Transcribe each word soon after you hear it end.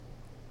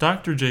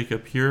Dr.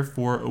 Jacob here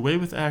for Away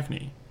with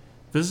Acne.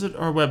 Visit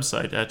our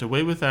website at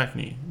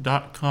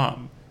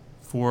awaywithacne.com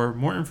for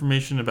more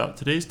information about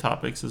today's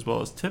topics as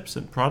well as tips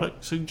and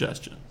product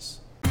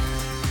suggestions.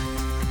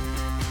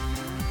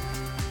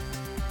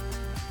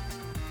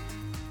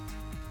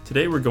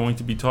 Today we're going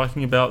to be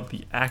talking about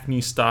the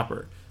Acne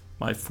Stopper,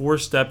 my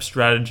 4-step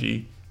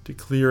strategy to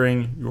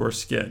clearing your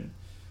skin.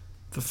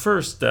 The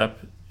first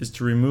step is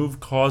to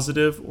remove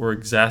causative or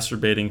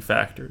exacerbating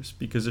factors,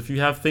 because if you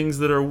have things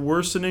that are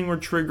worsening or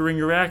triggering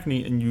your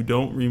acne and you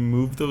don't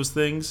remove those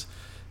things,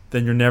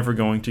 then you're never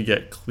going to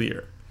get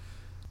clear.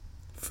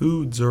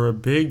 Foods are a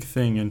big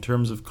thing in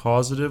terms of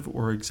causative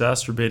or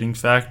exacerbating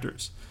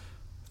factors.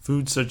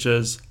 Foods such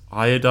as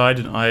iodide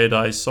and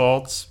iodized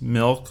salts,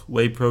 milk,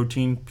 whey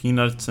protein,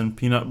 peanuts and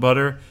peanut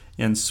butter,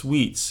 and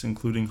sweets,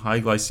 including high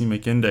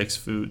glycemic index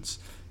foods,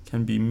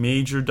 can be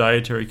major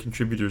dietary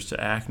contributors to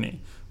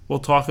acne. We'll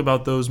talk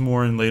about those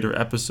more in later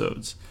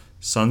episodes.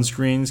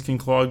 Sunscreens can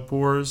clog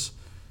pores,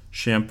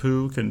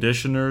 shampoo,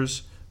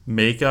 conditioners,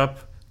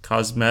 makeup,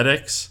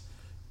 cosmetics,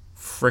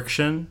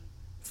 friction,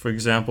 for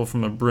example,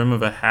 from the brim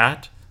of a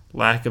hat,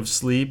 lack of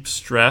sleep,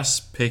 stress,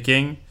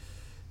 picking,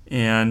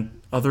 and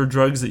other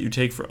drugs that you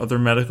take for other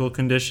medical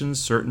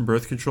conditions, certain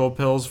birth control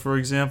pills, for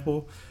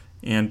example,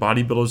 and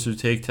bodybuilders who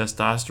take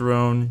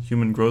testosterone,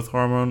 human growth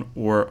hormone,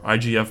 or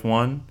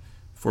IGF-1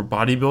 for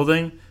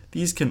bodybuilding.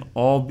 These can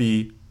all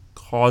be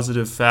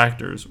causative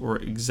factors or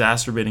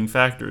exacerbating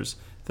factors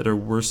that are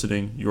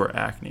worsening your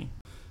acne.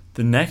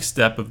 The next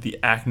step of the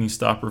Acne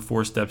Stopper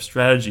 4-step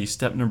strategy,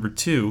 step number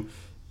 2,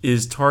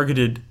 is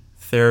targeted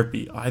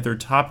therapy, either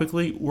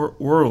topically or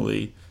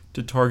orally,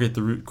 to target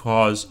the root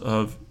cause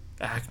of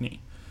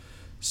acne.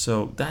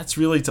 So that's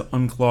really to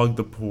unclog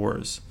the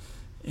pores.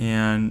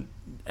 And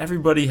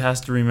everybody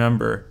has to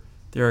remember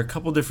there are a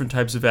couple different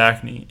types of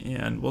acne,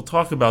 and we'll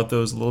talk about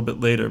those a little bit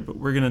later, but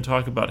we're going to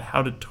talk about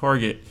how to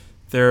target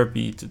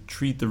therapy to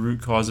treat the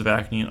root cause of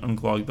acne and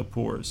unclog the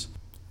pores.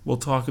 We'll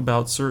talk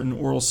about certain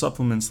oral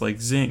supplements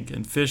like zinc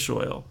and fish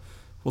oil.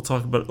 We'll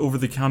talk about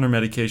over-the-counter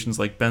medications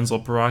like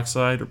benzoyl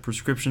peroxide or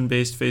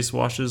prescription-based face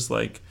washes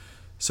like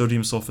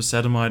sodium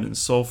sulfacetamide and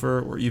sulfur,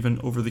 or even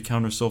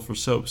over-the-counter sulfur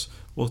soaps.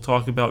 We'll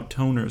talk about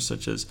toners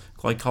such as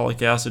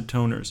glycolic acid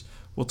toners.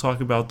 We'll talk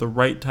about the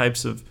right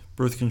types of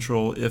birth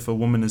control if a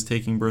woman is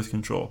taking birth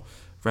control,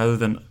 rather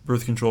than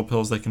birth control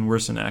pills that can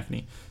worsen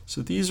acne.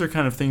 So these are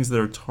kind of things that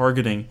are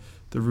targeting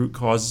the root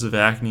causes of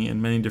acne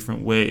in many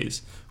different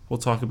ways. We'll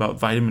talk about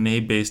vitamin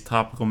A-based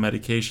topical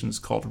medications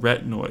called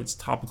retinoids,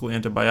 topical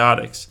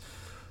antibiotics,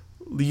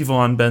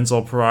 Levon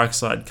benzoyl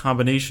peroxide,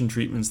 combination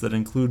treatments that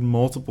include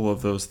multiple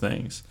of those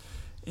things.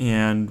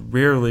 And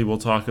rarely we'll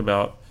talk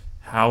about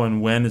how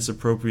and when it's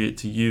appropriate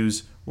to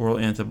use oral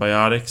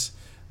antibiotics,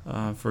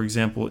 for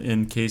example,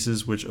 in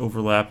cases which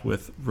overlap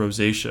with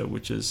rosacea,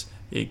 which is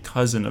a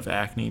cousin of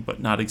acne, but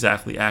not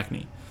exactly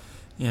acne.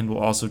 And we'll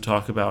also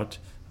talk about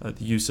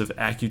the use of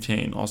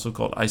Accutane, also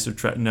called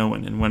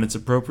isotretinoin, and when it's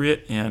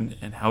appropriate and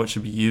how it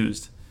should be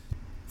used.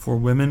 For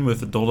women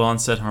with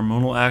adult-onset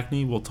hormonal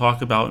acne, we'll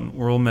talk about an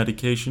oral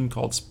medication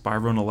called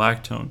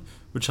spironolactone,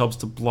 which helps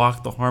to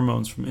block the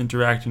hormones from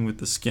interacting with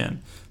the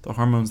skin, the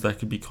hormones that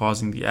could be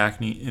causing the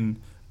acne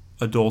in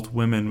adult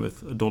women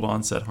with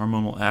adult-onset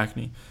hormonal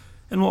acne.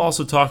 And we'll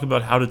also talk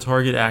about how to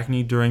target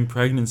acne during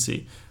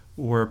pregnancy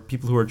or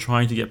people who are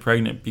trying to get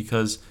pregnant,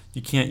 because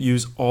you can't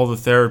use all the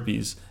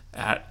therapies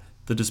at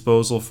the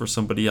disposal for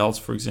somebody else,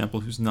 for example,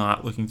 who's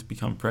not looking to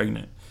become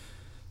pregnant.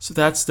 So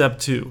that's step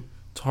 2.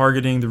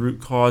 Targeting the root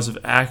cause of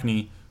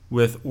acne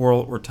with oral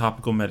or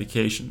topical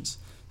medications.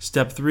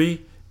 Step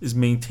 3 is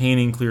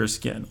maintaining clear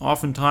skin.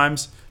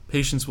 Oftentimes,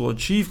 patients will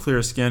achieve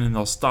clear skin and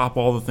they'll stop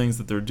all the things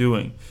that they're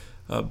doing,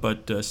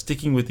 but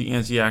sticking with the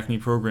anti-acne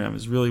program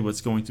is really what's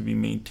going to be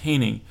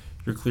maintaining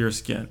your clear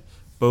skin,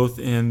 both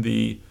in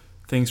the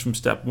things from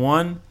step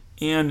 1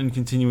 and in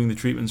continuing the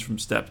treatments from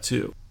step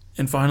 2.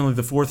 And finally,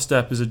 the 4th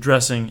step is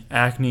addressing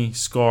acne,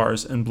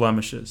 scars, and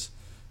blemishes.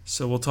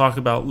 So we'll talk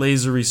about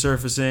laser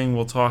resurfacing,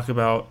 we'll talk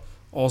about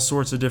all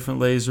sorts of different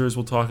lasers,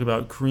 we'll talk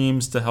about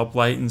creams to help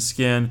lighten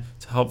skin,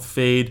 to help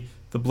fade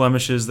the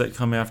blemishes that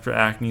come after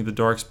acne, the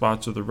dark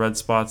spots or the red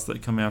spots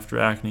that come after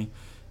acne,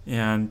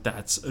 and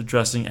that's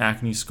addressing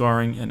acne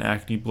scarring and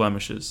acne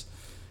blemishes.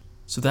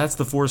 So that's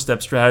the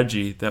 4-step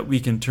strategy that we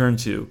can turn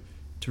to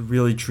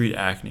really treat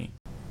acne.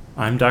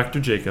 I'm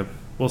Dr. Jacob.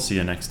 We'll see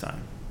you next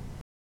time.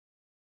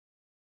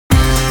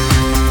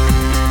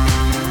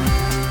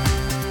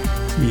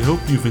 We hope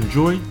you've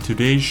enjoyed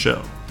today's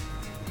show.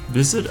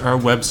 Visit our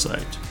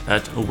website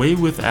at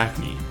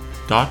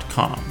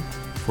awaywithacne.com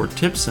for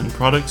tips and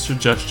product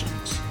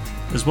suggestions,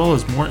 as well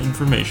as more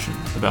information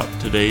about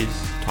today's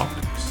topic.